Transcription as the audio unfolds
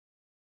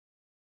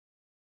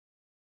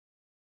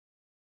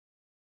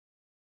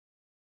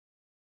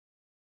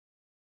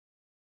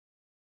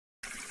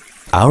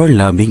Our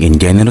loving and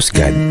generous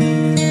God,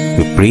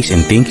 we praise and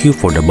thank you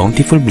for the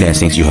bountiful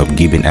blessings you have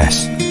given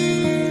us.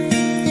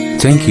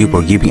 Thank you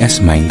for giving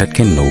us mind that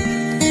can know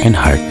and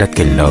heart that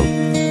can love.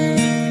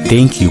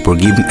 Thank you for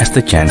giving us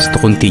the chance to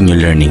continue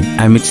learning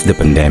amidst the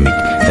pandemic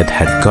that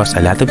had caused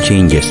a lot of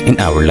changes in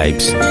our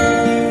lives.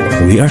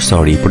 We are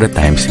sorry for the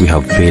times we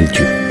have failed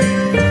you.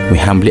 We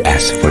humbly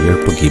ask for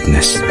your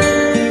forgiveness.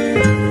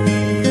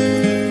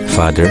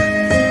 Father,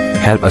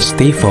 help us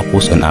stay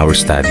focused on our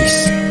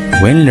studies.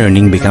 When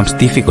learning becomes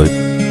difficult,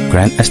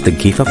 grant us the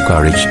gift of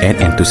courage and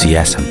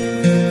enthusiasm.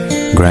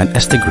 Grant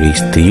us the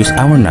grace to use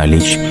our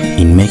knowledge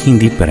in making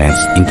difference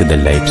into the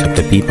lives of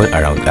the people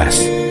around us.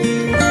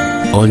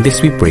 All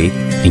this we pray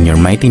in your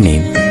mighty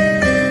name.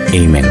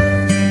 Amen.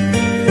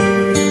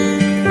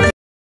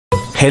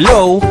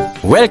 Hello!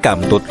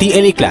 Welcome to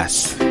TLE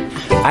class.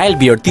 I'll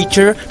be your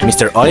teacher,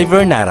 Mr.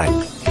 Oliver Narag.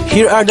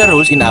 Here are the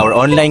rules in our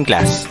online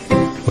class.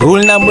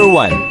 Rule number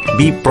 1.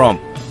 Be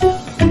prompt.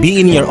 Be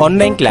in your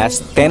online class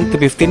 10 to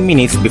 15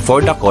 minutes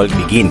before the call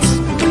begins.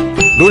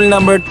 Rule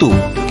number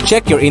 2.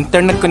 Check your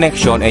internet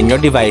connection and your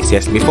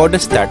devices before the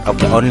start of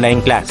the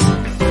online class.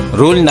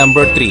 Rule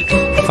number 3.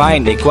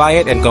 Find a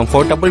quiet and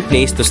comfortable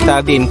place to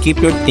study and keep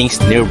your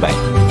things nearby.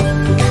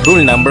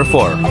 Rule number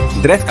 4.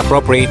 Dress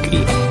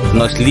appropriately.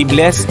 No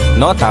sleeveless,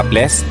 no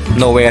topless,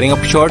 no wearing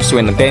of shorts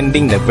when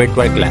attending the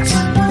virtual class.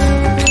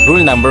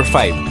 Rule number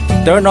 5.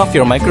 Turn off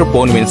your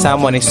microphone when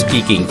someone is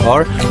speaking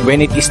or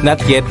when it is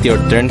not yet your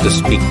turn to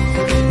speak.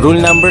 Rule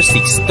number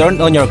 6. Turn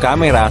on your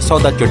camera so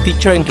that your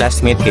teacher and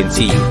classmate can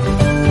see you.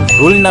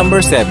 Rule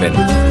number 7.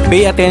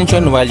 Pay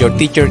attention while your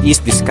teacher is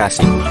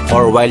discussing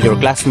or while your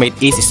classmate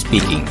is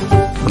speaking.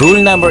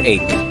 Rule number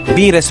 8.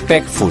 Be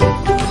respectful.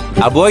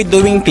 Avoid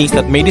doing things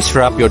that may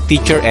disrupt your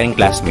teacher and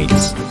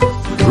classmates.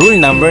 Rule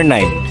number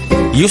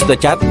 9. Use the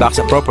chat box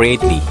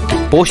appropriately.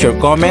 Post your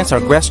comments or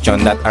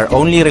questions that are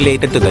only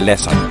related to the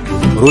lesson.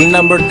 Rule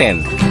number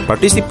 10.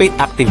 Participate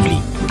actively.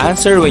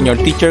 Answer when your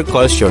teacher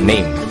calls your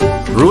name.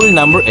 Rule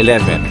number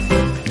 11.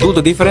 Do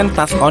the different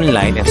tasks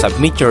online and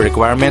submit your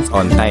requirements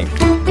on time.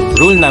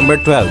 Rule number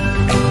 12.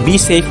 Be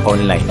safe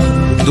online.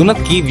 Do not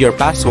give your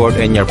password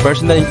and your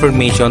personal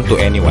information to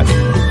anyone.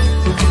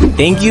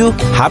 Thank you.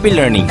 Happy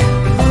learning.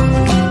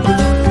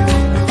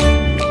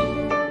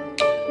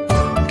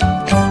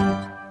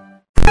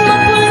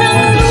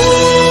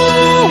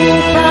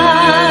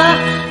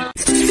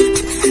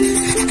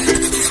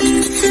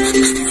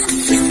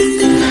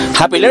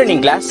 Happy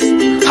learning, class!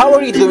 How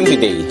are you doing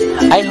today?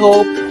 I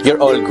hope you're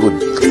all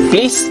good.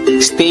 Please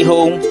stay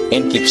home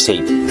and keep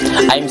safe.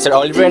 I'm Sir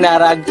Oliver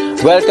Narag.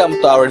 Welcome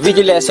to our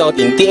video lesson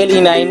in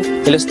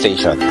TLE9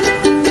 illustration.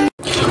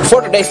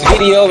 For today's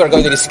video, we're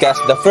going to discuss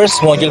the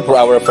first module for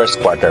our first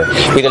quarter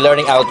with the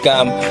learning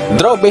outcome,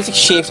 draw basic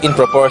shapes in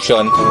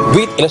proportion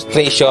with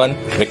illustration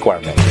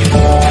requirement.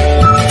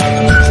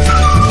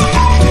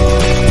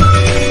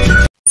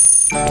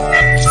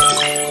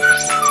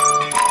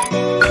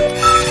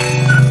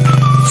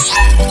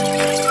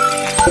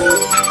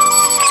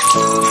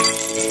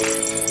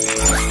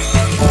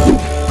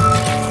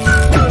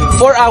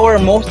 For our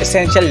most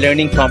essential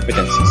learning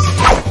competencies.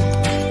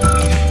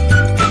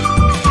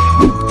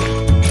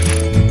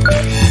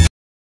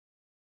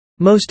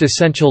 Most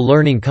essential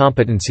learning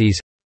competencies.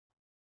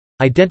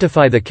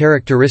 Identify the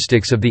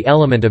characteristics of the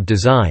element of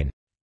design.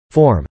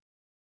 Form.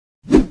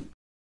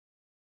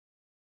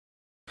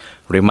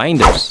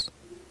 Reminders.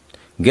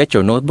 Get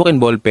your notebook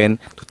and ballpen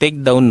to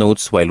take down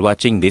notes while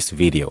watching this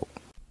video.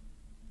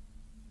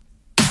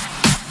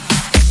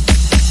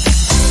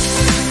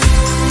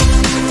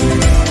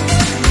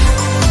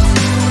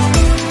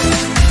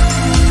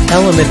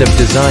 Element of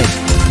design.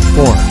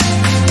 Form.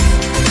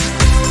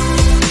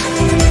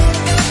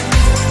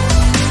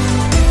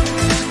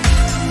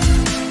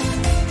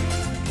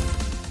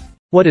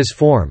 What is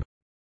form?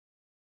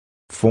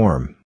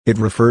 Form. It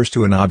refers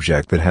to an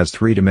object that has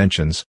three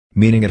dimensions,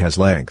 meaning it has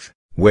length,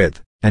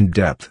 width, and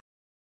depth.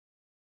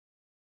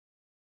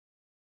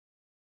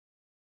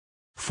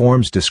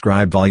 Forms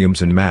describe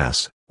volumes and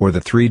mass, or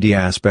the 3D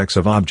aspects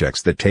of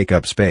objects that take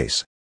up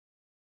space.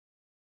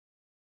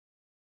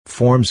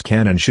 Forms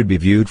can and should be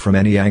viewed from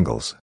any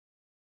angles.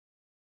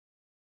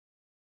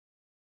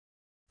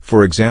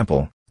 For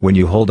example, when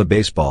you hold a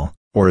baseball,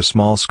 or a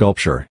small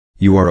sculpture,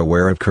 you are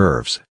aware of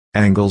curves,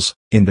 angles,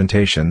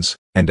 indentations,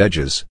 and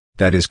edges,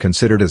 that is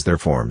considered as their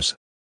forms.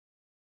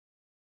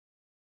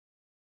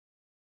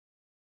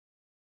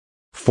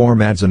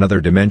 Form adds another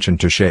dimension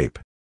to shape.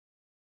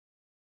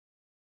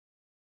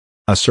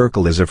 A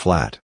circle is a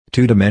flat,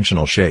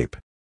 two-dimensional shape.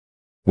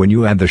 When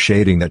you add the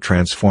shading that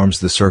transforms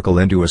the circle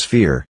into a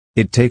sphere,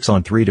 it takes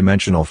on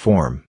three-dimensional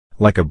form,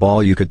 like a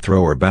ball you could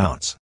throw or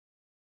bounce.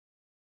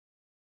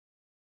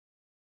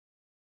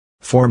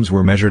 Forms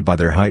were measured by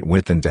their height,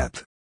 width, and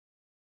depth.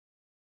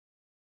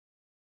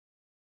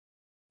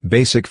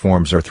 Basic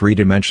forms are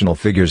three-dimensional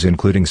figures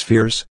including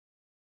spheres,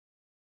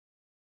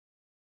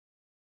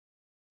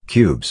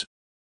 cubes,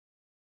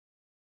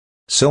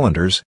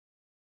 cylinders,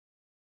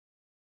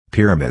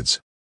 pyramids,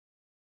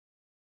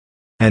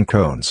 and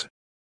cones.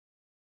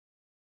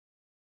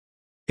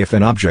 If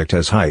an object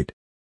has height,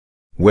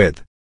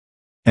 width,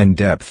 and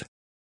depth,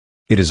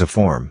 it is a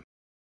form.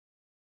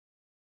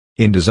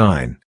 In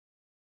design,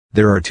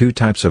 there are two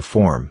types of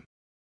form: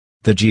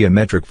 the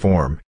geometric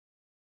form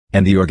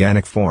and the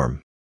organic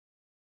form.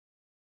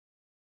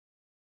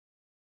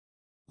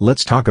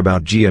 Let's talk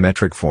about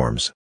geometric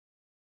forms.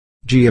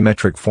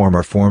 Geometric form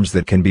are forms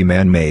that can be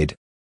man-made.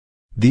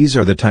 These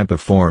are the type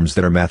of forms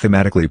that are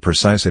mathematically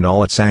precise in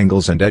all its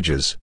angles and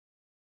edges.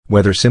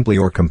 Whether simply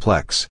or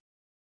complex,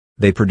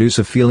 they produce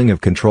a feeling of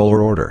control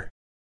or order.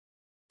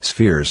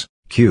 Spheres,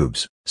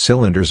 cubes,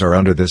 cylinders are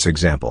under this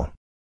example.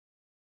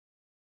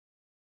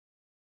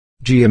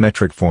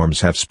 Geometric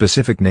forms have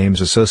specific names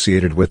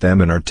associated with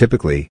them and are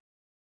typically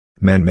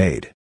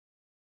man-made.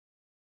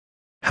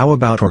 How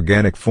about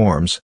organic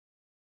forms?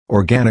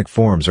 Organic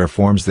forms are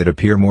forms that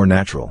appear more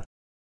natural.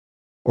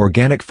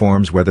 Organic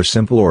forms, whether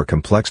simple or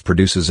complex,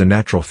 produces a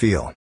natural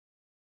feel.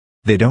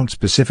 They don't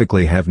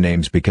specifically have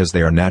names because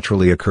they are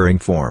naturally occurring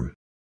form.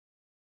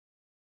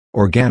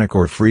 Organic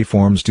or free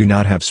forms do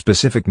not have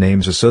specific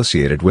names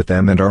associated with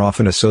them and are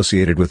often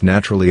associated with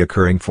naturally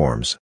occurring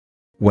forms.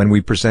 When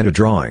we present a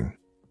drawing,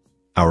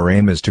 our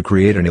aim is to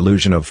create an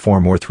illusion of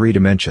form or 3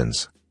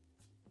 dimensions.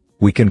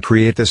 We can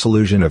create this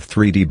illusion of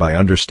 3D by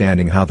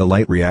understanding how the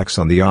light reacts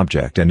on the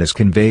object and is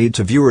conveyed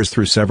to viewers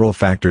through several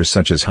factors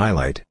such as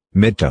highlight,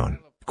 midtone,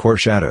 core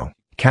shadow,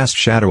 cast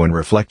shadow and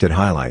reflected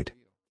highlight.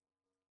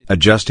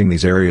 Adjusting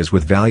these areas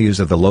with values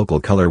of the local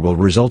color will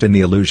result in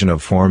the illusion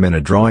of form in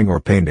a drawing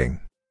or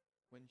painting.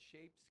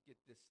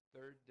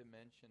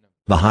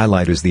 The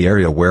highlight is the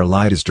area where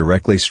light is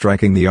directly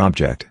striking the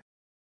object.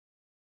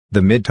 The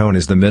midtone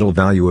is the middle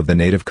value of the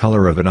native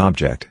color of an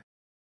object.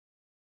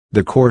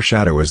 The core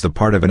shadow is the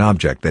part of an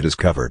object that is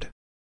covered.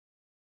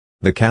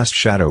 The cast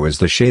shadow is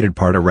the shaded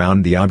part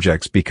around the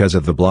objects because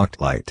of the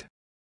blocked light.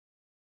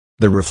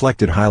 The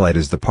reflected highlight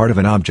is the part of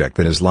an object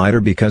that is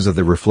lighter because of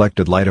the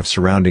reflected light of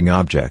surrounding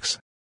objects.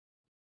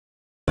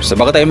 So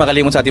bago tayo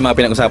makalimot sa ating mga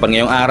pinag-usapan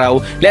ngayong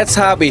araw, let's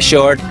have a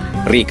short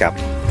recap.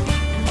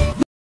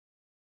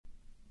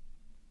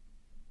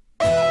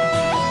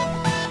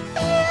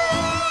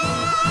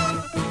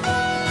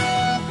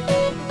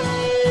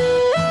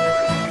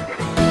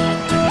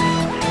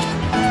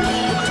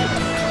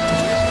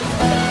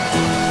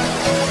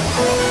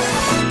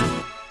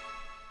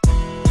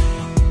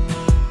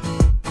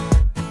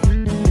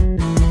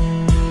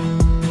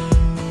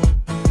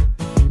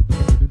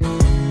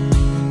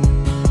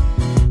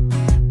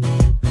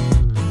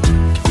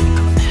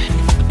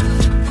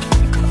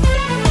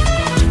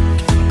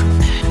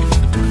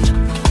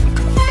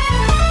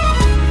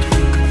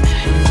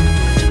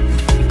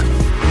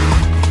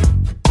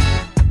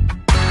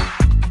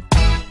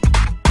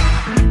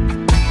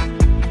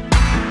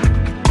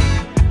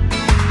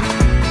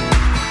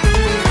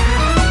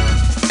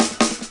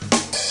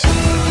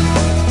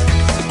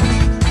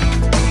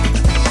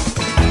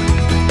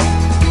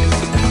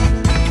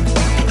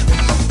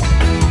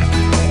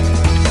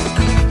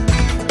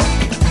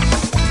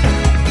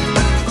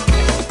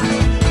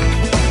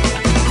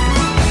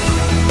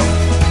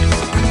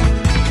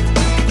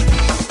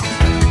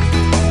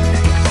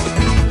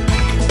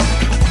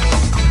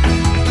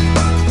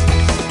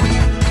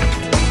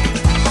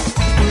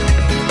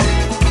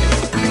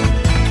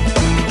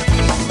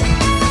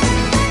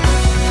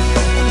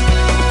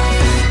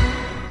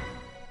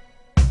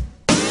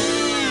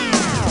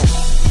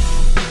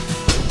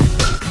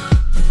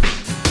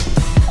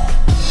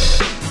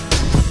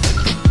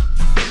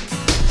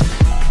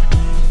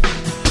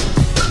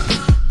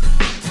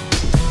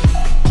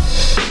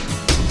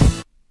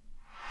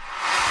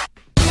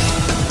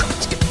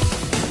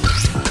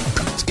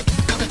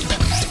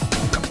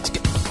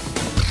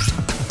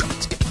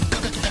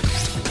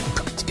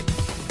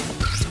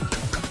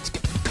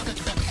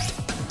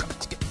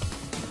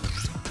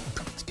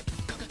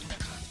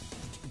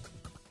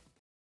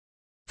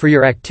 For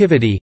your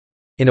activity,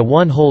 in a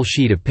one-whole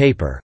sheet of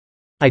paper,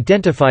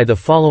 identify the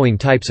following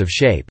types of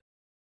shape.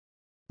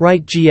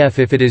 Write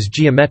GF if it is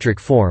geometric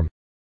form,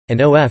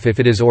 and OF if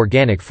it is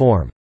organic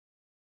form.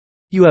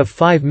 You have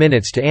 5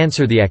 minutes to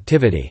answer the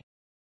activity.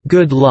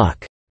 Good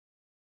luck!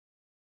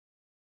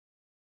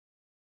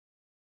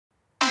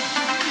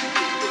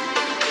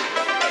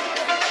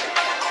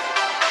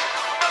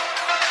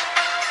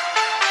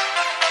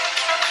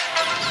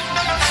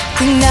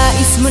 Kung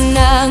nais mo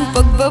ng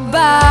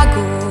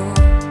pagbabago,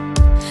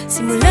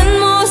 simulan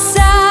mo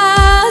sa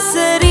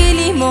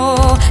sarili mo.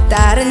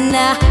 Tara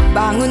na,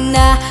 bangon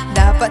na,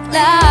 dapat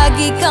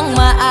lagi kang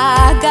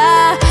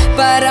maaga,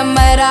 para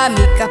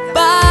marami ka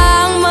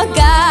pang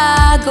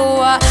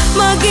magagawa.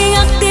 Maging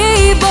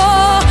aktibo,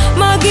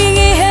 maging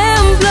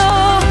ehemplo,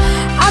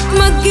 at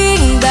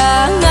maging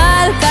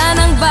dangal ka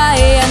ng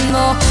bayan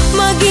mo.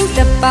 Maging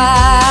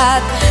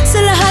tapat sa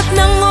lahat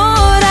ng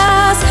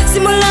oras.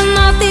 Simulan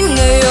natin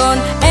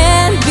ngayon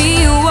and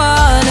be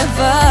one of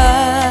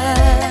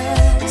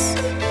us.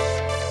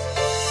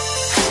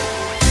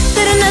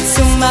 Tara na't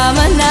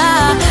sumama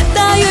na,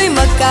 tayo'y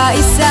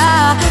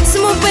magkaisa.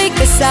 Sumubay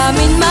ka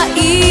sa'min,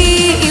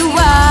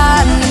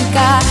 maiiwanan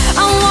ka.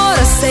 Ang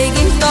oras ay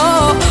ginto,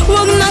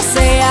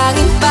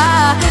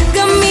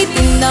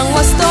 ng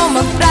wasto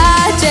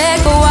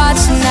mag-project.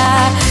 Watch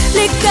na,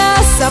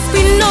 likas sa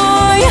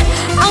Pinoy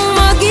ang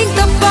maging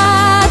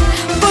tapat,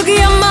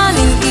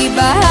 pagyamanin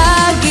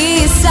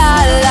ibahagi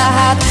sa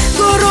lahat.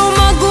 Guro,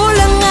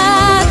 magulang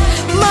at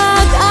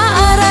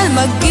mag-aaral,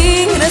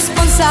 maging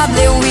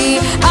responsable.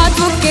 We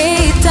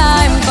advocate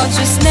time,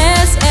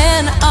 consciousness,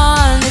 and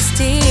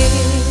honesty.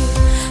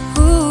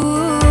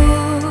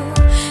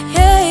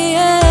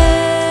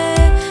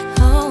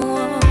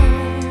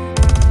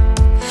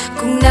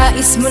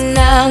 Nais mo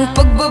ng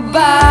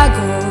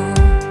pagbabago,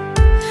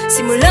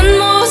 simulan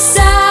mo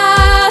sa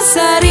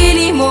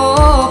sarili mo.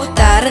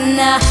 Tara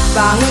na,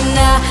 bangon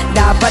na,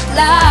 dapat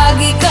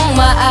lagi kang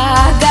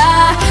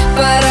maaga,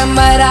 para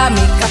marami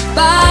ka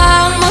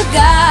pang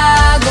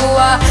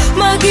magagawa.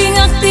 Maging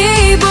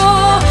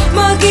aktibo,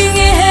 maging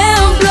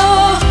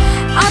ehemplo,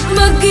 at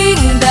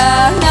maging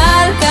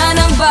dangal ka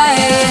ng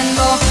bayan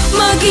mo.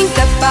 Maging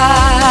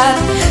tapat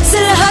sa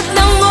lahat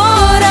ng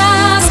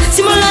oras,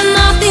 simulan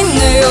natin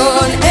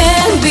ngayon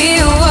and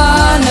be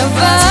one of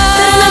us.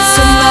 Tara na't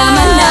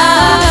sumama na,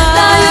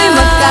 tayo'y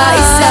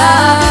magkaisa,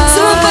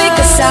 sumabay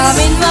ka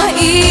sa'min,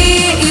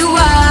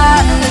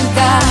 maiiwanan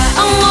ka.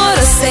 Ang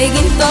oras ay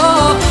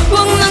ginto,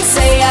 huwag nang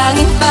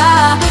sayangin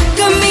pa,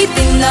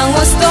 gamitin ng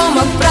wasto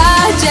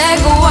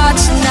mag-project.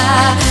 Watch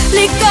na,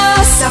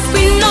 likas sa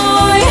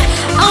Pinoy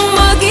ang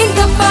maging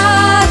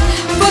tapat,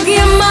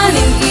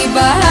 pagyamanin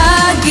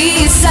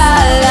ibahagi sa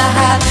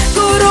lahat.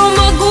 Guro,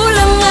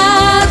 magulang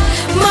at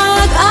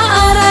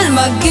mag-aaral,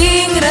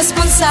 maging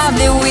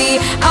responsable.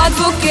 We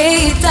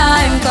advocate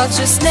time,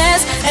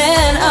 consciousness,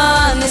 and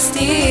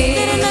honesty.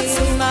 Tara na't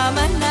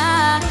sumama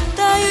na,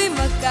 tayo'y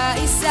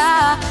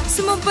magkaisa,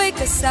 sumabay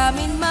ka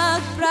sa'min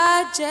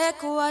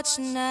mag-project. Watch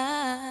na.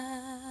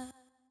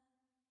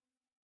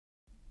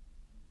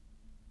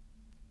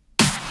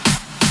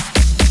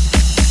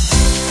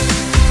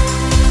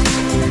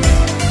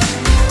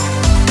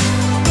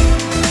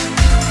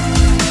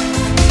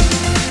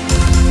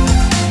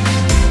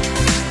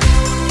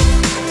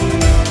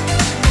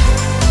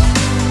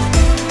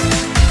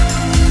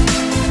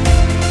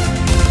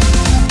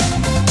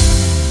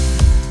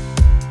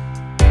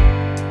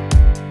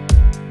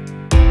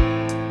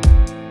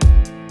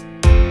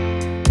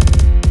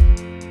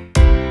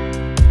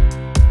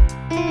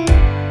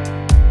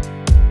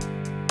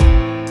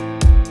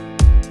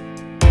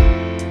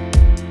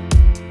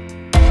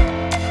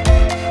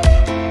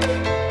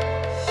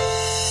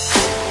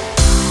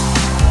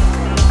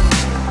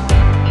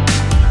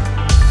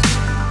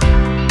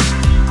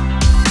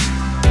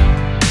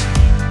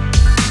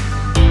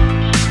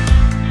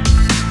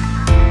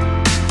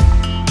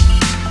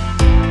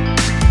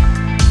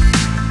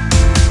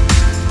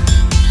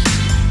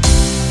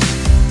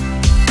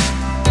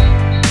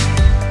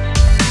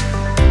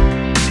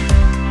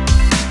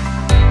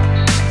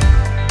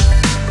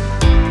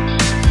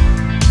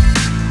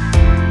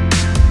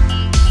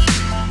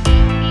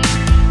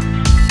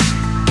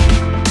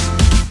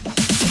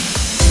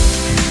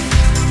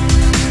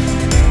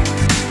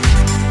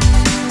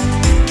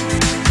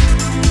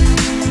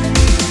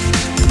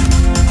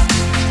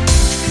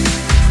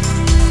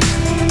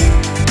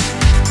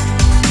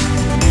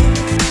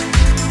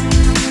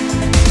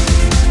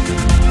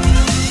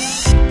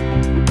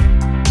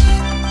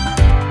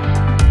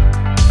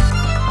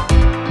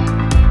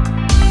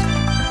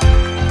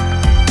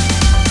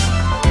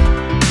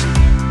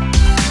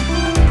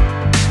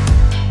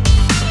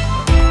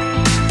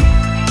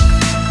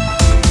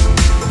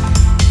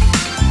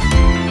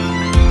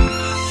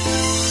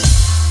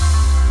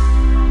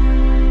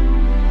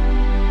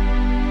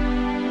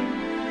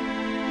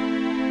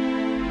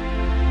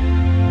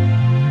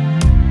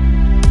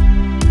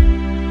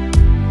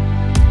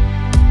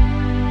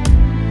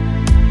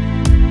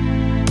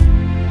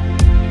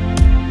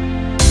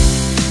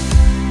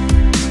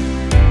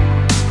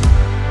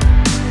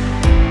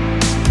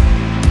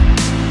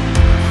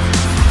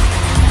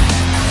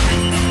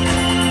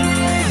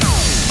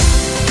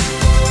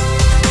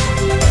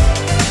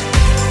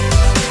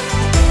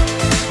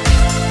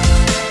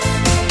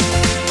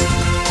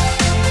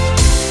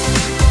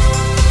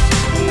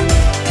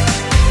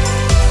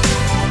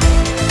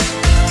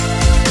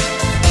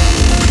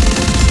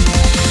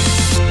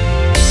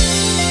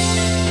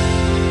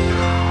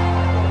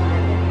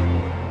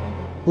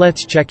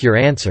 Let's check your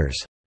answers.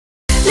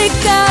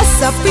 Likas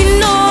sa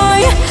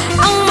Pinoy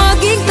ang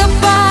maging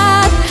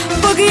tapat,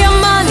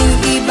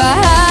 pagyamanin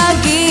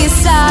ibahagi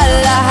sa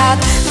lahat.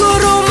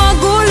 Guro,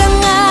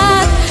 magulang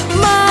at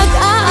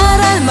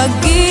mag-aaral,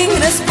 maging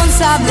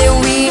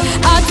responsable. We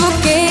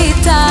advocate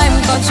time,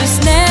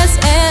 consciousness,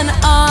 and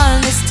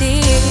honesty.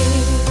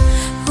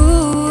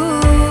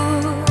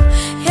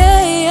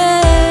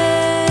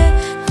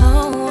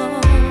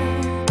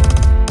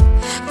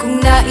 Kung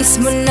nais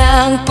mo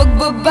ng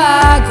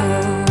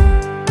pagbabago,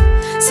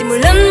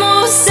 simulan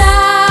mo sa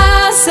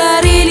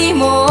sarili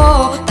mo.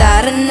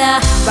 Tara na,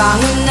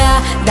 bangon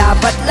na,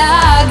 dapat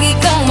lagi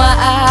kang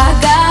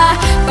maaga,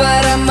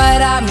 para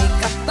marami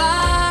ka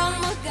pang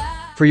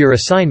For your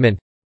assignment,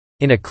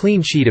 in a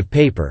clean sheet of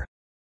paper,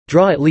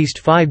 Draw at least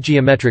 5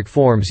 geometric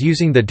forms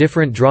using the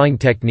different drawing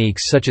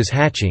techniques such as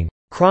hatching,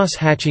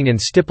 cross-hatching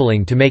and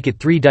stippling to make it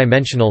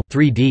three-dimensional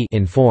 3D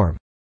in form.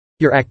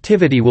 Your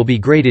activity will be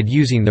graded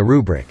using the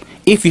rubric.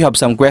 If you have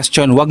some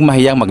question, huwag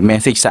mahiyang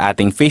mag-message sa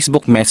ating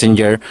Facebook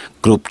Messenger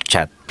group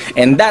chat.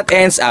 And that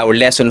ends our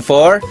lesson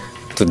for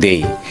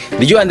today.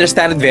 Did you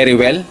understand it very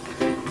well?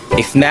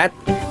 If not,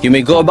 you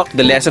may go back to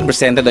the lesson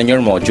presented on your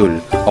module.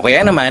 O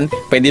kaya naman,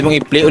 pwede mong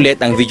i-play ulit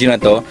ang video na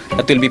to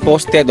that will be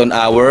posted on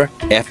our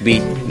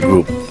FB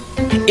group.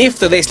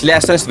 If today's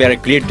lesson is very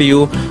clear to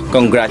you,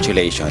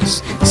 congratulations.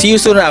 See you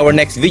soon on our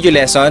next video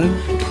lesson.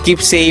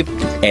 Keep safe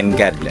and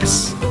God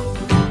bless.